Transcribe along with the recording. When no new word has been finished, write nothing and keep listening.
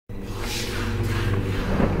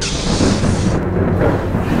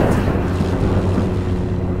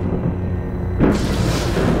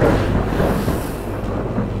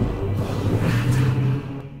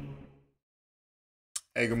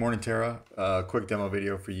morning, Tara. Quick demo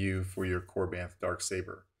video for you for your Korbanth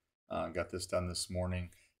Darksaber. Got this done this morning.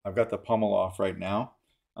 I've got the pommel off right now,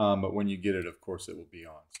 but when you get it, of course, it will be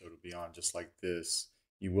on. So it'll be on just like this.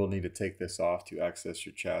 You will need to take this off to access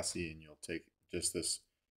your chassis, and you'll take just this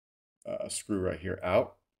screw right here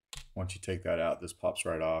out. Once you take that out, this pops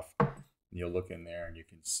right off. And you'll look in there, and you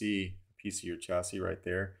can see a piece of your chassis right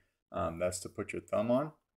there. That's to put your thumb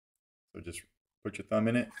on. So just put your thumb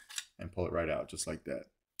in it and pull it right out just like that.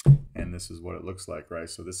 And this is what it looks like, right?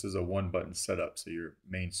 So this is a one-button setup. So your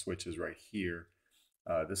main switch is right here.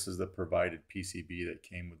 This is the provided PCB that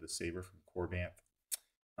came with the saber from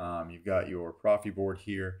Korbanth. You've got your Proffie board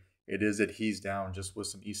here. It is adhesed down just with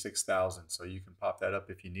some E6000, so you can pop that up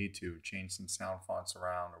if you need to, change some sound fonts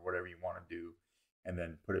around or whatever you want to do, and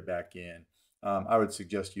then put it back in. I would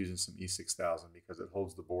suggest using some E6000 because it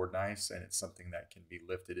holds the board nice, and it's something that can be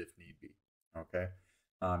lifted if need be. Okay.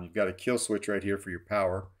 You've got a kill switch right here for your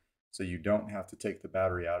power, so you don't have to take the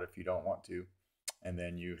battery out if you don't want to. And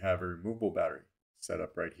then you have a removable battery set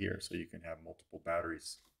up right here, so you can have multiple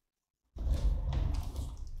batteries.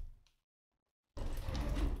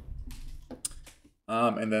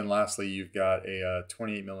 And then lastly, you've got a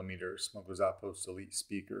 28mm Smuggler's Outpost Elite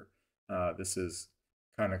speaker. This is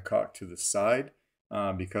kind of cocked to the side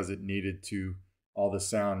because it needed to, all the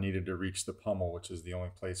sound needed to reach the pommel, which is the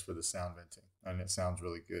only place for the sound venting. And it sounds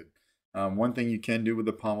really good. One thing you can do with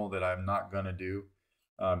the pommel that I'm not going to do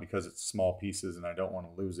because it's small pieces and I don't want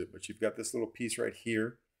to lose it, but you've got this little piece right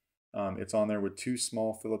here. It's on there with two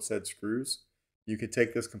small Phillips head screws. You could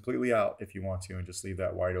take this completely out if you want to and just leave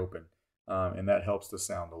that wide open. And that helps the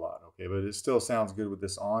sound a lot, okay? But it still sounds good with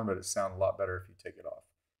this on, but it sounds a lot better if you take it off.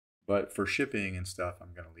 But for shipping and stuff,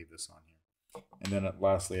 I'm going to leave this on here. And then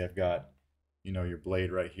lastly, I've got, you know, your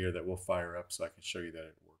blade right here that will fire up so I can show you that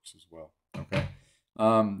it works as well, okay?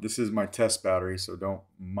 This is my test battery, so don't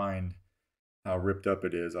mind how ripped up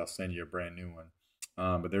it is. I'll send you a brand new one.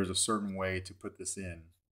 But there's a certain way to put this in,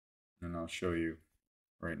 and I'll show you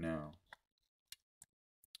right now.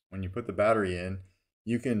 When you put the battery in,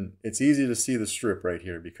 you can, it's easy to see the strip right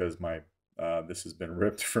here because my this has been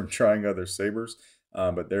ripped from trying other sabers,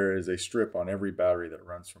 but there is a strip on every battery that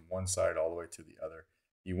runs from one side all the way to the other.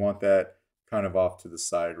 You want that kind of off to the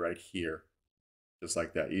side right here, just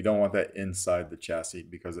like that. You don't want that inside the chassis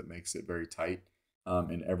because it makes it very tight,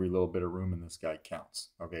 and every little bit of room in this guy counts.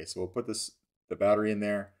 Okay, so we'll put the battery in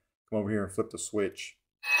there, come over here and flip the switch.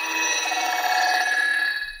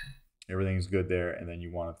 Everything's good there, and then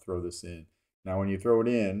you want to throw this in. Now, when you throw it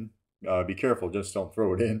in, be careful, just don't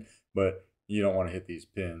throw it in, but you don't want to hit these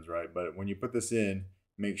pins, right? But when you put this in,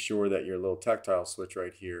 make sure that your little tactile switch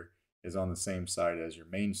right here is on the same side as your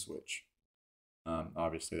main switch.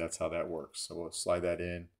 Obviously, that's how that works. So we'll slide that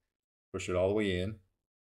in, push it all the way in,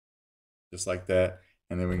 just like that,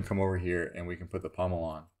 and then we can come over here and we can put the pommel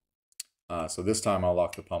on. So this time I'll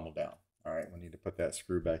lock the pommel down. All right, we need to put that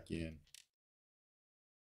screw back in.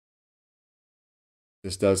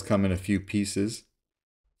 This does come in a few pieces,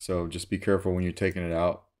 so just be careful when you're taking it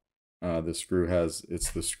out. The screw has, it's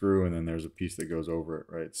the screw and then there's a piece that goes over it,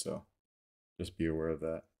 right? So just be aware of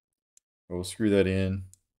that. We'll screw that in.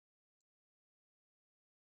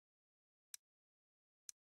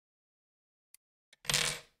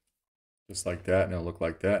 Just like that, and it'll look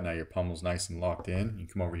like that. Now your pommel's nice and locked in. You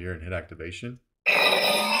come over here and hit activation.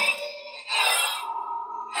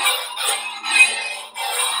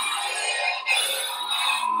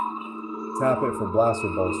 Tap it for blaster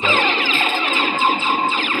bolts, right?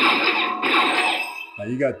 Now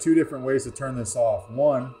you got two different ways to turn this off.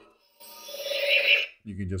 One,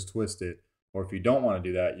 you can just twist it, or if you don't want to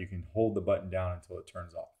do that, you can hold the button down until it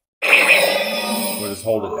turns off. Or just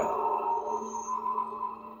hold it down.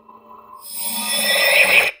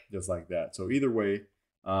 Just like that. So either way,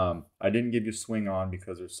 I didn't give you swing on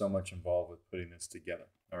because there's so much involved with putting this together.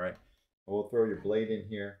 All right, we'll throw your blade in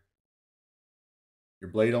here. Your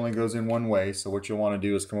blade only goes in one way, so what you'll want to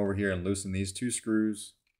do is come over here and loosen these two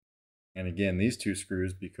screws. And again, these two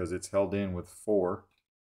screws because it's held in with 4.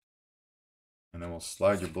 And then we'll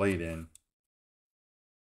slide your blade in.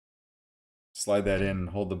 Slide that in and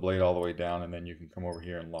hold the blade all the way down, and then you can come over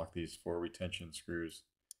here and lock these 4 retention screws.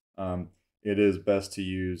 It is best to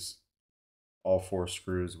use all 4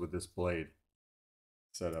 screws with this blade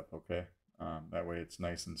setup, okay? That way it's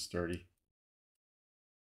nice and sturdy.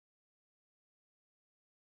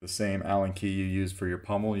 The same Allen key you use for your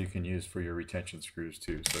pommel, you can use for your retention screws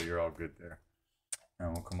too, so you're all good there.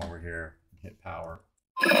 And we'll come over here and hit power.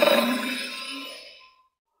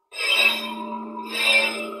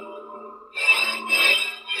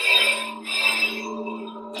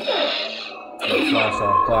 Flash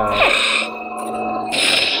on cloud.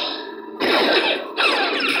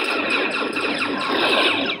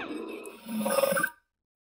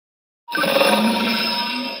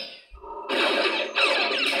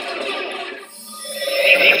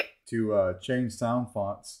 change sound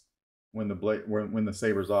fonts when the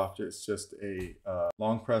saber's off. It's just a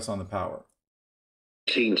long press on the power.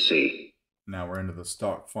 Teensy. Now we're into the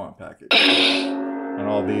stock font package, and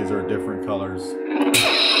all these are different colors.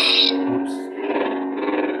 Oops.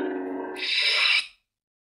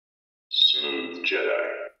 Smooth Jedi.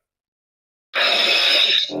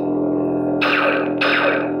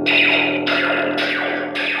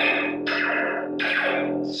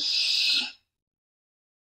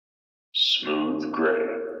 Smooth gray.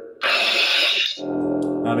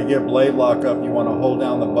 Now to get blade lock up, you want to hold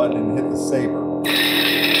down the button and hit the saber. And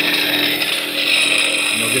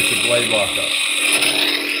you'll get your blade lock up.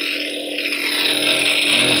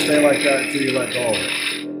 And it'll stay like that until you let go of it.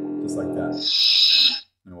 Just like that.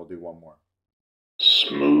 And we'll do one more.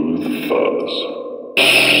 Smooth fuzz.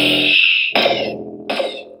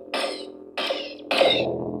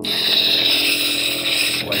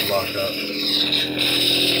 Blade lock up.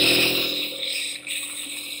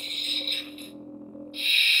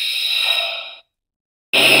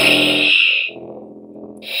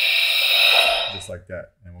 Just like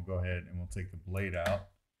that. And we'll go ahead and we'll take the blade out.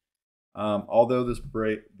 Although this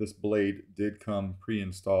blade did come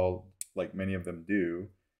pre-installed, like many of them do,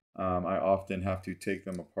 I often have to take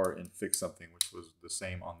them apart and fix something, which was the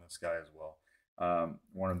same on this guy as well.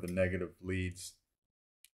 One of the negative leads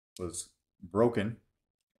was broken,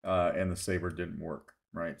 and the saber didn't work,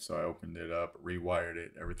 right? So I opened it up, rewired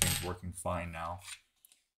it. Everything's working fine now.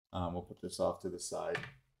 We'll put this off to the side,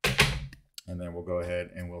 and then we'll go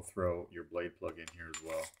ahead and we'll throw your blade plug in here as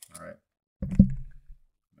well. All right.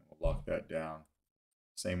 And we'll lock that down.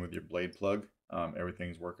 Same with your blade plug.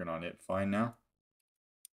 Everything's working on it fine now.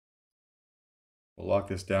 We'll lock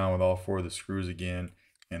this down with all 4 of the screws again,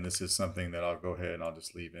 and this is something that I'll go ahead and I'll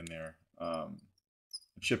just leave in there and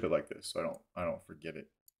ship it like this, so I don't forget it.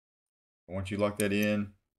 But once you lock that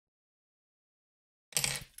in,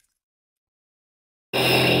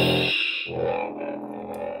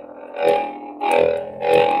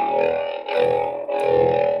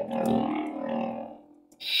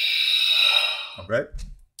 okay,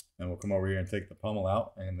 and we'll come over here and take the pommel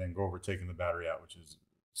out, and then go over taking the battery out, which is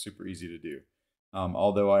super easy to do.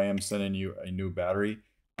 Although I am sending you a new battery,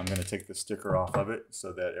 I'm going to take the sticker off of it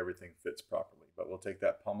so that everything fits properly. But we'll take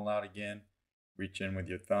that pommel out again, reach in with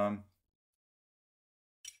your thumb,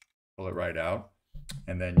 pull it right out,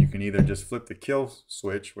 and then you can either just flip the kill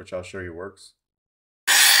switch, which I'll show you works,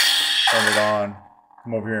 turn it on,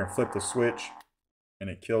 come over here and flip the switch, and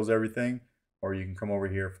it kills everything, or you can come over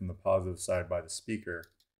here from the positive side by the speaker,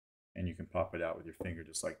 and you can pop it out with your finger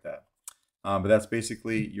just like that. But that's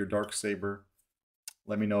basically your Darksaber.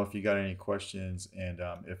 Let me know if you got any questions, and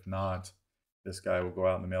if not, this guy will go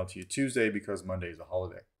out in the mail to you Tuesday because Monday is a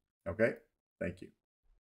holiday. Okay? Thank you.